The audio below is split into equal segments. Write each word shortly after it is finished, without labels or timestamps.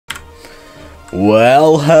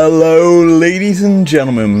Well, hello, ladies and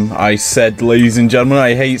gentlemen. I said ladies and gentlemen.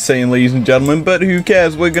 I hate saying ladies and gentlemen, but who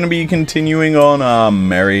cares? We're going to be continuing on our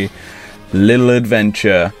merry little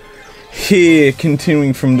adventure. Here,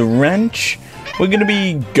 continuing from the ranch, we're going to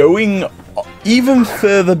be going even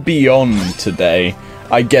further beyond today,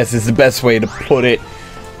 I guess is the best way to put it.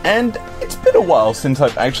 And it's been a while since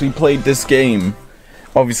I've actually played this game.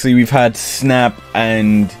 Obviously, we've had Snap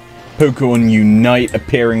and Pokemon Unite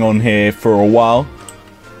appearing on here for a while.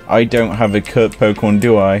 I don't have a cut Pokemon,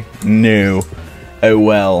 do I? No. Oh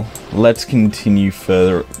well. Let's continue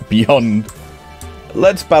further beyond.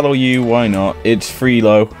 Let's battle you, why not? It's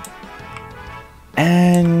Freelo.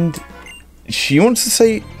 And she wants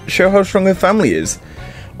to show how strong her family is.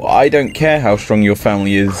 Well, I don't care how strong your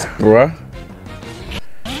family is, bruh.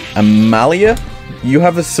 Amalia? You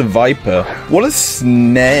have a Survivor. What a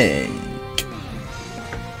snake.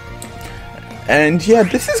 And yeah,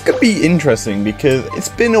 this is going to be interesting because it's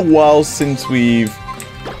been a while since we've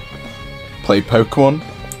played Pokemon.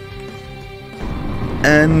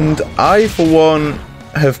 And I, for one,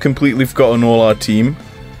 have completely forgotten all our team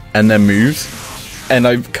and their moves. And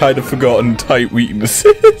I've kind of forgotten type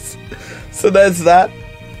weaknesses. So there's that.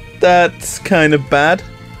 That's kind of bad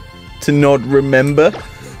to not remember.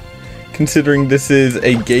 Considering this is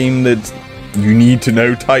a game that you need to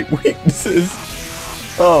know type weaknesses.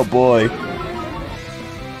 Oh boy.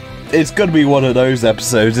 It's gotta be one of those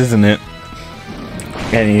episodes, isn't it?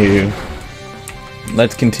 Anywho,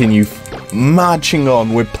 let's continue marching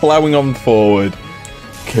on. We're plowing on forward,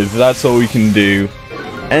 because that's all we can do.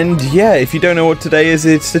 And yeah, if you don't know what today is,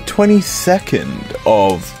 it's the 22nd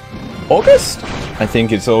of August? I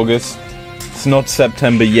think it's August. It's not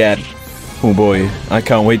September yet. Oh boy, I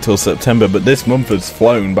can't wait till September, but this month has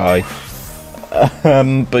flown by.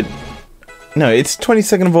 But no, it's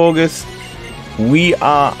 22nd of August. We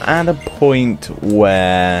are at a point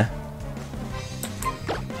where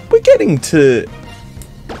we're getting through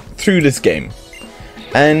this game.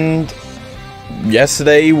 And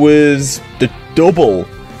yesterday was the double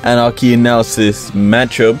Anarchy Analysis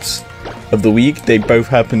matchups of the week. They both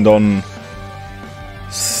happened on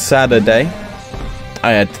Saturday.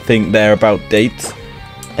 I had to think there about dates.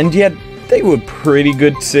 And yet, they were pretty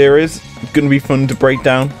good series. Gonna be fun to break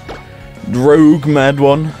down. Rogue Mad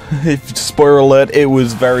one. Spoiler alert, it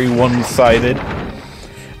was very one-sided.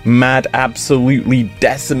 Mad absolutely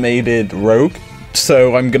decimated Rogue.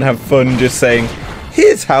 So I'm gonna have fun just saying,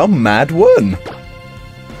 here's how Mad won.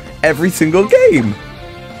 Every single game.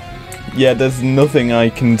 Yeah, there's nothing I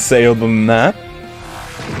can say other than that.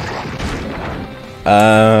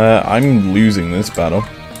 I'm losing this battle.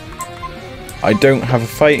 I don't have a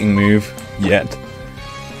fighting move yet.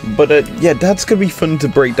 But yeah, that's gonna be fun to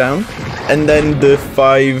break down. And then the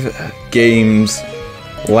 5 games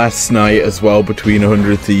last night as well between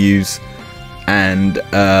 100 Thieves and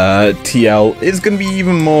TL is gonna be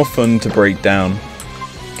even more fun to break down.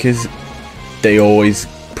 Because they always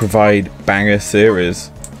provide banger series.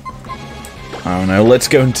 I don't know, let's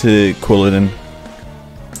go into Quilladin.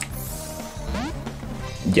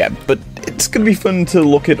 Yeah, but it's going to be fun to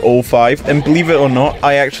look at all 5. And believe it or not,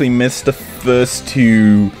 I actually missed the first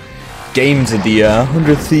 2 games of the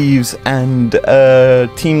 100 Thieves and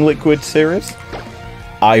Team Liquid series.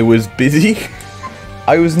 I was busy.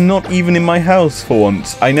 I was not even in my house for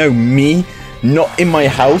once. I know, me, not in my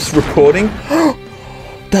house recording.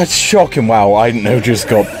 That's shocking. Wow, I didn't know, just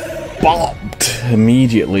got bopped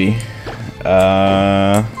immediately.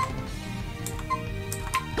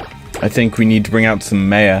 I think we need to bring out some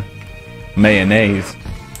mayonnaise.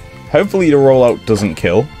 Hopefully the rollout doesn't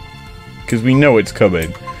kill, because we know it's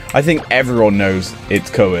coming. I think everyone knows it's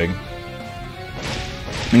coming.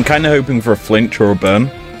 I'm kind of hoping for a flinch or a burn.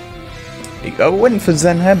 I went for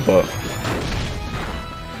Zen Headbutt.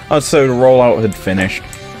 Oh, so the rollout had finished.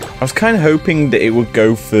 I was kind of hoping that it would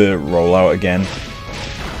go for rollout again,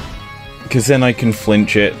 because then I can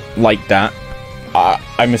flinch it like that.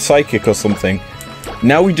 I'm a psychic or something.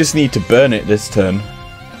 Now we just need to burn it this turn.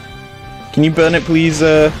 Can you burn it, please?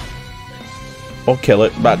 Or kill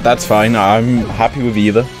it. But that's fine. I'm happy with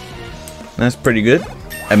either. That's pretty good.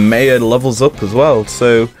 And Maya levels up as well,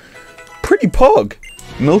 so pretty pog.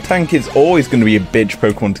 Miltank is always going to be a bitch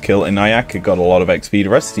Pokemon to kill, and Ayaka got a lot of XP. The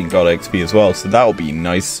rest of the team got XP as well, so that'll be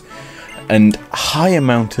nice. And high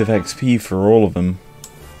amount of XP for all of them.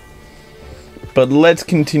 But let's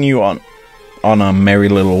continue on our merry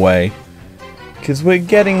little way. Because we're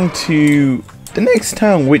getting to the next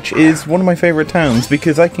town, which is one of my favourite towns,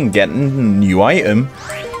 because I can get a new item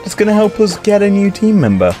that's going to help us get a new team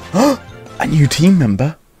member. A new team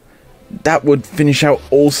member? That would finish out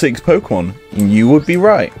all 6 Pokemon. You would be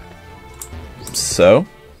right. So,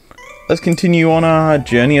 let's continue on our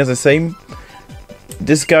journey. As I say,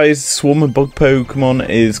 this guy's swarm of bug Pokemon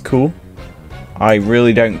is cool. I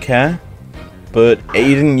really don't care. But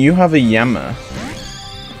Aiden, you have a Yama.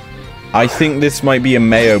 I think this might be a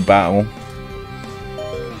Mayo battle.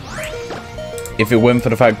 If it weren't for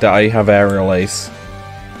the fact that I have Aerial Ace.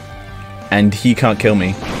 And he can't kill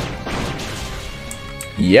me.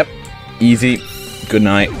 Yep. Easy. Good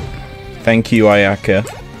night. Thank you, Ayaka.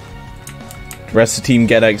 The rest of the team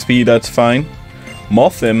get XP, that's fine.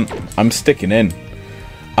 Muffin, I'm sticking in.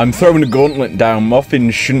 I'm throwing a gauntlet down. Muffin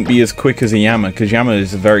shouldn't be as quick as a Yama, because Yama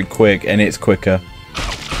is very quick, and it's quicker.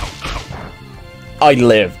 I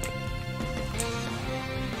lived.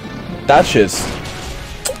 That's just...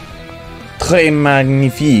 très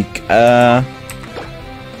magnifique.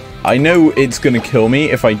 I know it's gonna kill me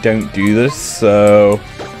if I don't do this, so...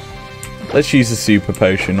 let's use a super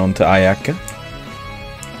potion onto Ayaka.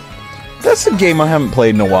 That's a game I haven't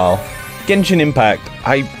played in a while. Genshin Impact.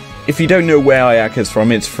 If you don't know where Ayaka's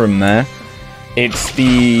from, it's from there. It's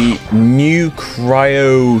the new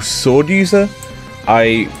Cryo Sword user.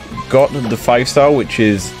 I got the 5-star,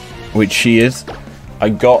 which she is. I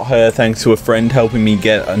got her thanks to a friend helping me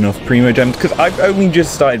get enough Primo Gems, because I've only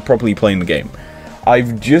just started properly playing the game.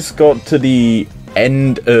 I've just got to the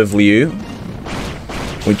end of Liu,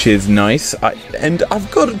 which is nice. And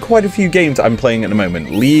I've got quite a few games I'm playing at the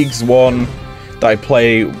moment. League's one that I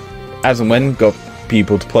play as and when, got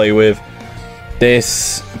people to play with.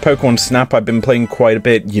 This Pokemon Snap I've been playing quite a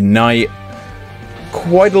bit. Unite.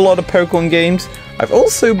 Quite a lot of Pokemon games. I've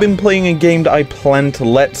also been playing a game that I plan to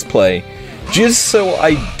Let's Play, just so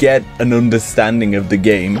I get an understanding of the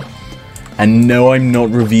game. And no, I'm not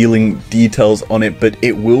revealing details on it, but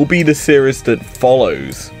it will be the series that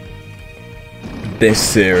follows this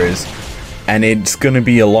series, and it's gonna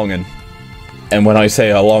be a longin'. And when I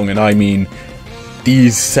say a longin', I mean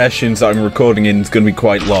these sessions I'm recording in is gonna be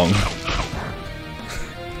quite long.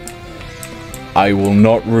 I will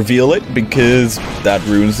not reveal it because that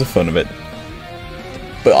ruins the fun of it.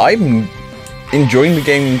 But I'm enjoying the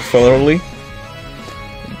game thoroughly.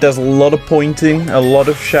 There's a lot of pointing, a lot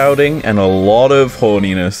of shouting, and a lot of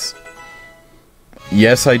horniness.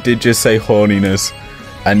 Yes, I did just say horniness.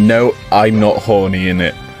 And no, I'm not horny in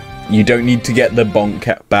it. You don't need to get the bonk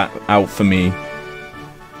bat out for me.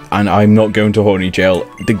 And I'm not going to horny jail.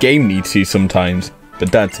 The game needs to sometimes,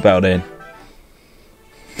 but that's about it.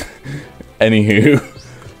 Anywho,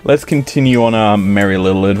 let's continue on our merry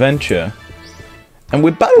little adventure. And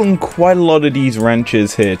we're battling quite a lot of these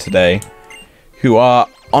ranchers here today, who are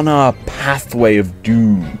on our pathway of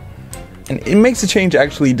doom. And it makes a change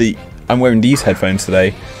actually. I'm wearing these headphones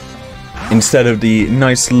today, instead of the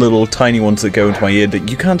nice little tiny ones that go into my ear that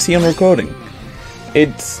you can't see on recording.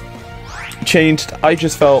 It's changed. I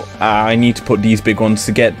just felt I need to put these big ones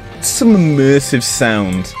to get some immersive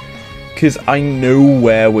sound, because I know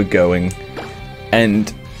where we're going.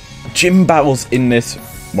 And gym battles in this,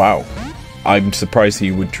 wow, I'm surprised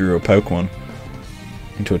he withdrew a Pokemon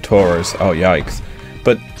into a Tauros. Oh yikes.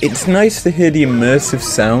 But it's nice to hear the immersive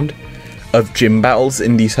sound of gym battles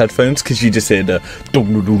in these headphones, because you just hear the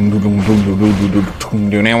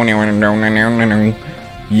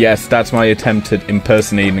yes, that's my attempt at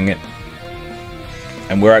impersonating it.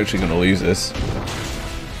 And we're actually going to lose this.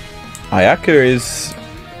 Ayaka is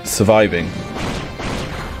surviving.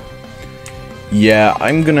 Yeah,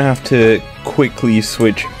 I'm going to have to quickly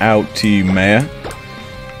switch out to Maya,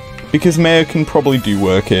 because Maya can probably do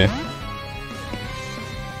work here.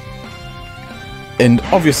 And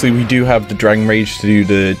obviously we do have the Dragon Rage to do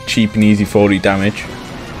the cheap and easy 40 damage.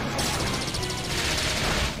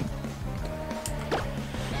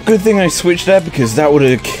 Good thing I switched there, because that would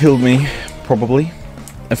have killed me, probably,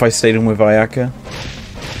 if I stayed in with Ayaka.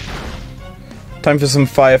 Time for some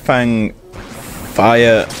Fire Fang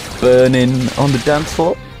fire burning on the dance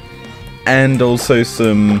floor. And also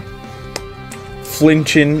some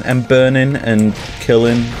flinching and burning and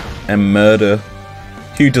killing and murder.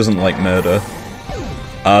 Who doesn't like murder?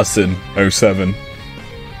 Arson 07.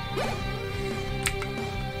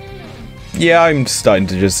 Yeah, I'm starting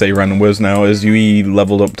to just say random words now as UE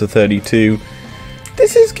leveled up to 32.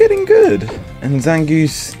 This is getting good. And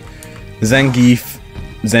Zangoose.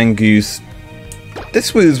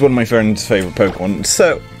 This was one of my friend's favourite Pokemon.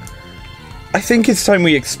 So, I think it's time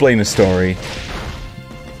we explain a story.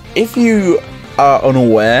 If you are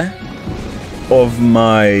unaware of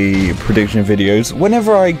my prediction videos,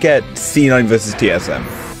 whenever I get C9 versus TSM,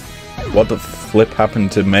 what the flip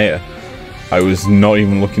happened to Maya? I was not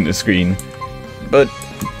even looking at the screen. But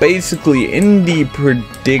basically, in the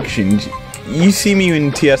predictions, you see me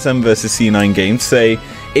in TSM versus C9 games say,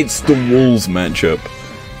 It's the Wolves matchup.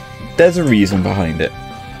 There's a reason behind it.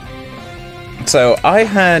 So, I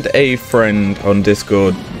had a friend on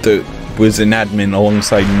Discord that was an admin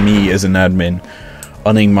alongside me as an admin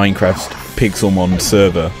on a Minecraft Pixelmon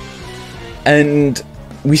server. And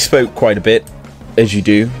we spoke quite a bit, as you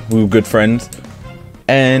do. We were good friends.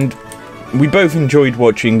 And we both enjoyed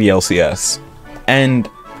watching the LCS. And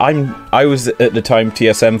I was at the time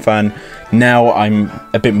TSM fan. Now I'm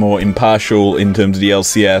a bit more impartial in terms of the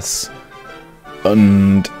LCS.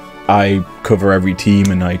 And I cover every team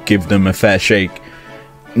and I give them a fair shake.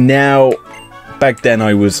 Now, back then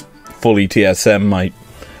I was fully TSM. My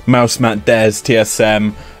mouse mat there's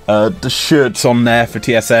TSM. The shirt's on there for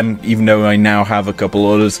TSM, even though I now have a couple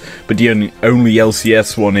others. But the only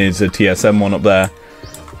LCS one is a TSM one up there.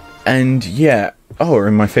 And yeah, oh, we're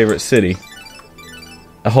in my favourite city.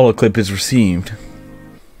 A holoclip is received.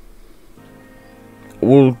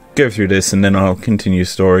 We'll go through this and then I'll continue the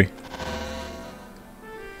story.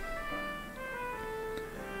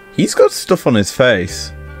 He's got stuff on his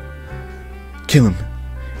face. Kill him.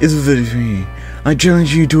 It's very free. I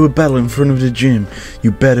challenge you to a battle in front of the gym.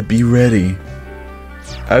 You better be ready.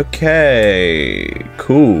 Okay,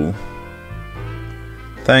 cool.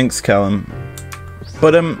 Thanks, Callum.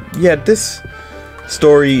 But yeah, this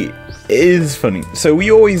story is funny. So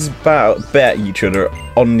we always bet each other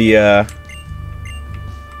on the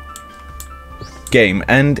game,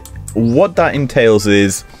 and what that entails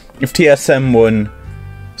is if TSM won,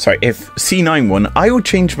 sorry, if C9 won, I will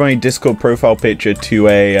change my Discord profile picture to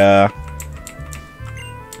a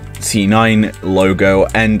C9 logo,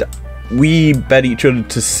 and we bet each other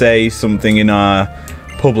to say something in our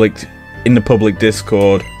in the public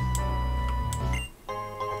Discord.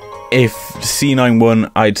 If C9 won,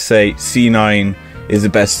 I'd say C9 is the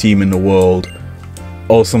best team in the world,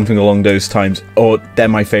 or something along those times, or they're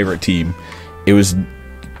my favorite team. It was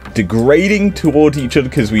degrading toward each other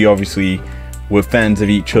because we obviously were fans of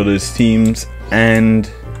each other's teams, and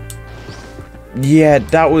yeah,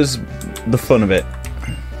 that was the fun of it.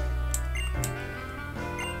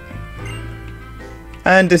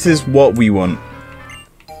 And this is what we want.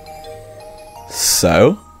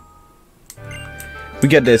 So we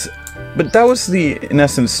get this, but that was the, in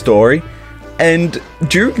essence, story. And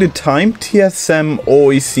during the time, TSM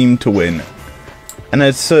always seemed to win, and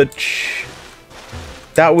as such,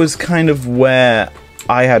 that was kind of where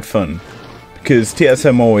I had fun, because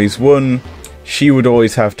TSM always won. She would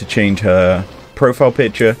always have to change her profile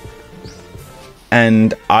picture,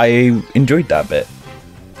 and I enjoyed that bit.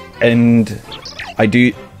 And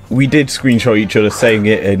we did screenshot each other saying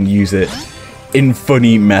it and use it in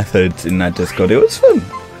funny methods in that Discord. It was fun.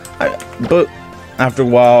 But after a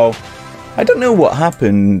while, I don't know what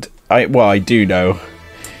happened. Well, I do know.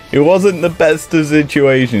 It wasn't the best of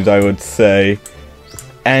situations, I would say.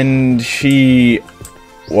 And she,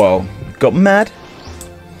 well, got mad.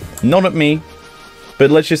 Not at me,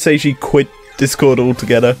 but let's just say she quit Discord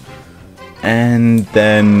altogether. And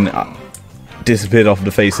then disappeared off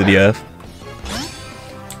the face of the earth.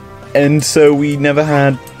 And so we never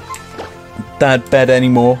had that bet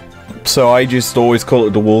anymore. So I just always call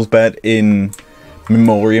it the Wolves bet in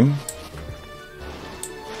memoriam.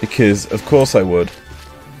 Because of course I would.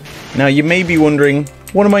 Now you may be wondering,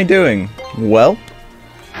 what am I doing? Well,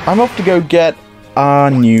 I'm off to go get our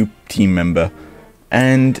new team member.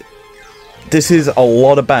 And this is a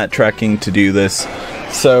lot of backtracking to do this.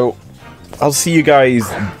 So I'll see you guys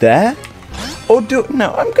there. Or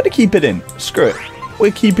no, I'm going to keep it in. Screw it.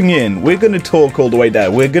 We're keeping it in. We're going to talk all the way there.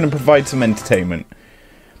 We're going to provide some entertainment.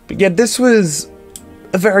 But yeah, this was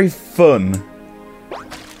a very fun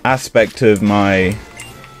aspect of my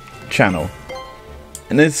channel.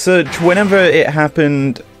 And as such, whenever it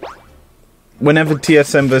happened, whenever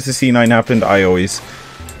TSM versus C9 happened, I always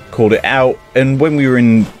called it out. And when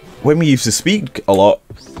we used to speak a lot,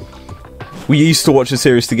 we used to watch the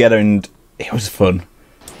series together, and it was fun.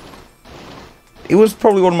 It was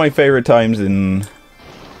probably one of my favorite times in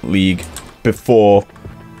League before,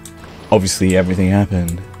 obviously, everything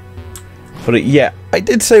happened. But yeah, I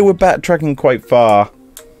did say we're backtracking quite far.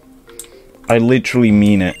 I literally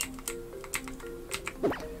mean it.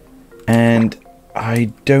 And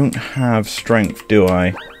I don't have strength, do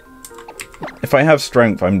I? If I have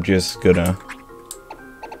strength, I'm just gonna...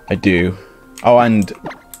 I do. Oh, and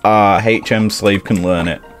HM Slave can learn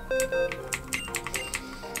it.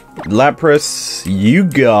 Lapras, you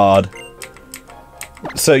god.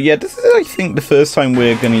 So yeah, this is, I think, the first time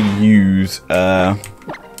we're gonna use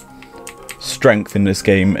strength in this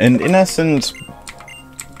game. And in essence,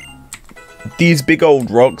 these big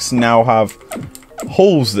old rocks now have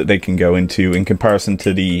holes that they can go into in comparison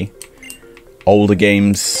to the older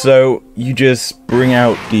games. So you just bring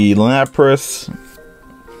out the Lapras,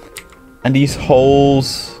 and these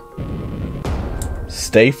holes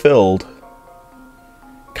stay filled.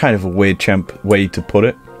 Kind of a weird way to put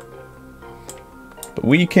it. But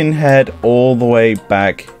we can head all the way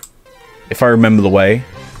back, if I remember the way.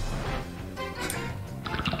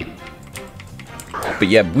 But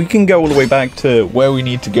yeah, we can go all the way back to where we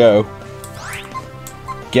need to go.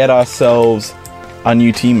 Get ourselves a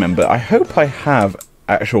new team member. I hope I have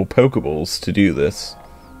actual Pokeballs to do this.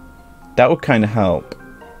 That would kind of help,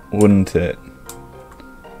 wouldn't it?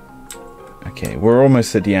 Okay, we're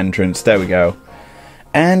almost at the entrance. There we go.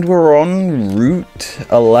 And we're on Route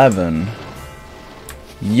 11.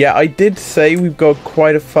 Yeah, I did say we've got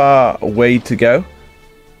quite a far way to go.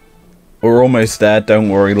 We're almost there, don't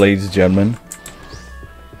worry, ladies and gentlemen.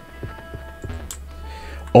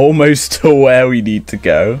 Almost to where we need to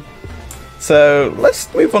go. So,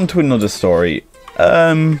 let's move on to another story.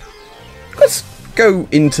 Let's go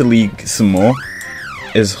into League some more,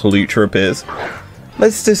 as Halucha appears.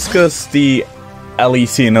 Let's discuss the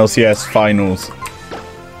LEC and LCS finals.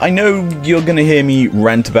 I know you're going to hear me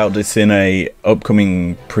rant about this in a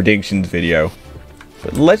upcoming predictions video,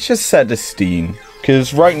 but let's just set the scene,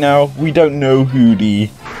 because right now we don't know who the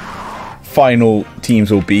final teams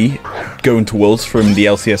will be going to Worlds from the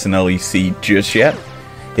LCS and LEC just yet.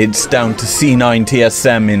 It's down to C9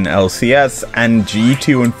 TSM in LCS and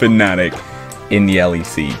G2 and Fnatic in the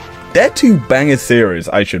LEC. They're two banger series,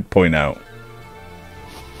 I should point out.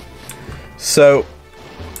 So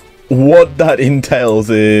what that entails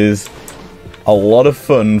is a lot of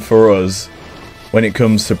fun for us when it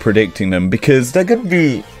comes to predicting them, because they're going to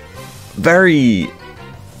be very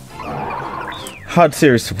hard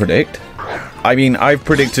series to predict. I mean, I've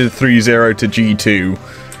predicted 3-0 to G2,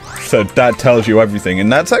 so that tells you everything,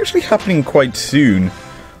 and that's actually happening quite soon.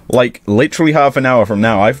 Like, literally half an hour from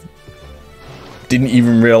now. I didn't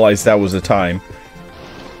even realize that was a time.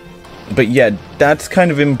 But yeah, that's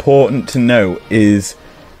kind of important to know, is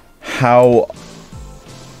how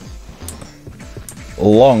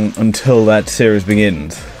long until that series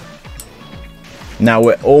begins. Now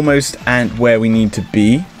we're almost at where we need to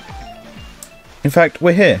be. In fact,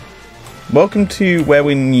 we're here. Welcome to where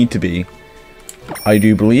we need to be, I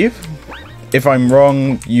do believe. If I'm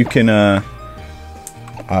wrong, you can, I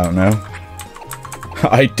don't know.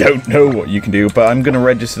 I don't know what you can do, but I'm going to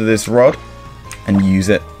register this rod and use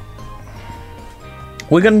it.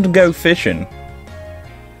 We're going to go fishing.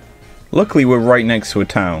 Luckily, we're right next to a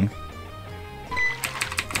town.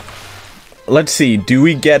 Let's see, do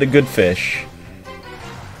we get a good fish?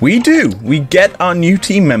 We do! We get our new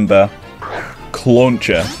team member,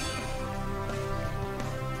 Clauncher.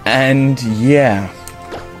 And yeah,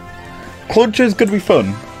 Clauncher is going to be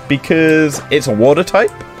fun because it's a water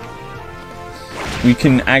type. We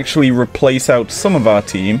can actually replace out some of our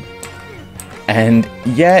team. And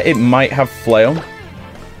yeah, it might have Flail.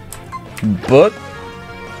 But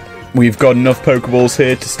we've got enough Pokeballs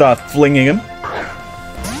here to start flinging them.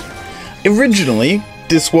 Originally,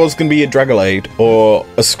 this was going to be a Dragonade or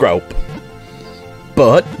a Skrelp.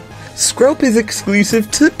 But Skrelp is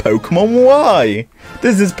exclusive to Pokemon Y.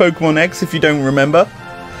 This is Pokemon X if you don't remember.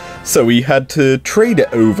 So we had to trade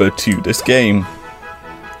it over to this game.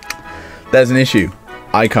 There's an issue.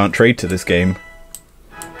 I can't trade to this game.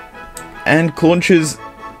 And Clauncher's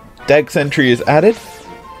Dex entry is added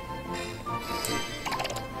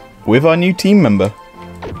with our new team member.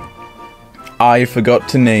 I forgot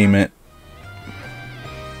to name it.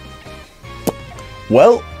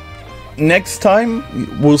 Well, next time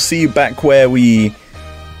we'll see you back where we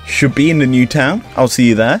should be in the new town. I'll see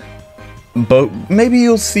you there. But maybe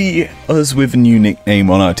you'll see us with a new nickname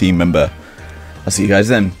on our team member. I'll see you guys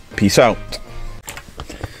then. Peace out.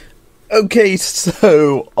 Okay,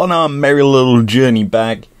 so on our merry little journey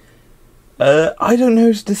back, I don't know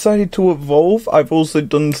who's decided to evolve. I've also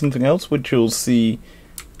done something else, which you'll see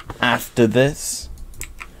after this.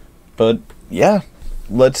 But yeah,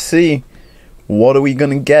 let's see. What are we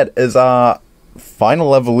going to get as our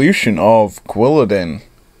final evolution of Quilladin?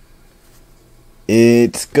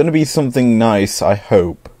 It's going to be something nice, I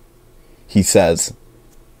hope, he says.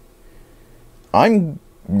 I'm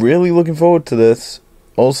really looking forward to this.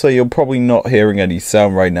 Also, you're probably not hearing any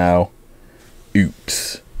sound right now.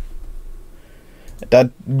 Oops.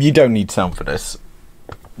 That you don't need sound for this.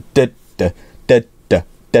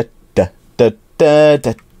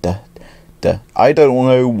 I don't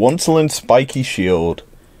know. Onceland Spiky Shield.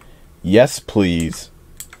 Yes, please.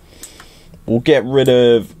 We'll get rid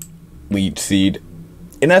of Leech Seed.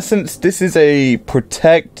 In essence, this is a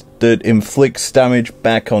protect that inflicts damage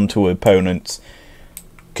back onto opponents.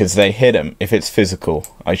 because they hit him if it's physical,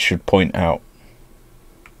 I should point out.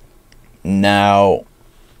 Now,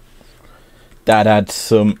 that adds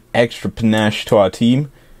some extra panache to our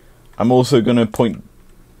team. I'm also going to point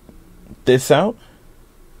this out.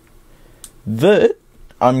 That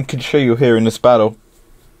I can show you here in this battle.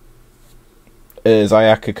 As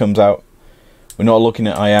Ayaka comes out. We're not looking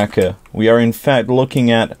at Ayaka. We are in fact looking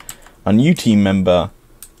at a new team member,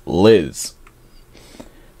 Liz.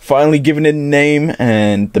 Finally given it a name,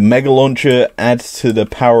 and the Mega Launcher adds to the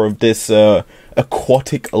power of this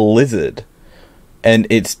aquatic lizard. And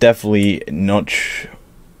it's definitely not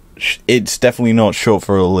short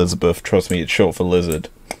for Elizabeth. Trust me, it's short for lizard.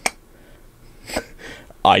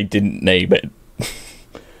 I didn't name it.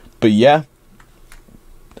 But yeah,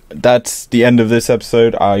 that's the end of this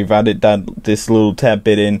episode. I've added this little tad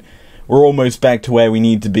bit in. We're almost back to where we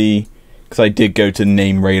need to be, because I did go to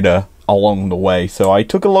Name Raider along the way, so I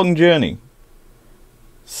took a long journey.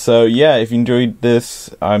 So yeah, if you enjoyed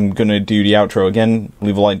this, I'm gonna do the outro again.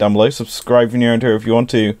 Leave a like down below, subscribe if you're new here if you want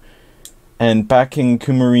to, and back in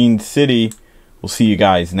Kumarine City, we'll see you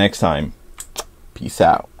guys next time. Peace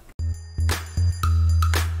out.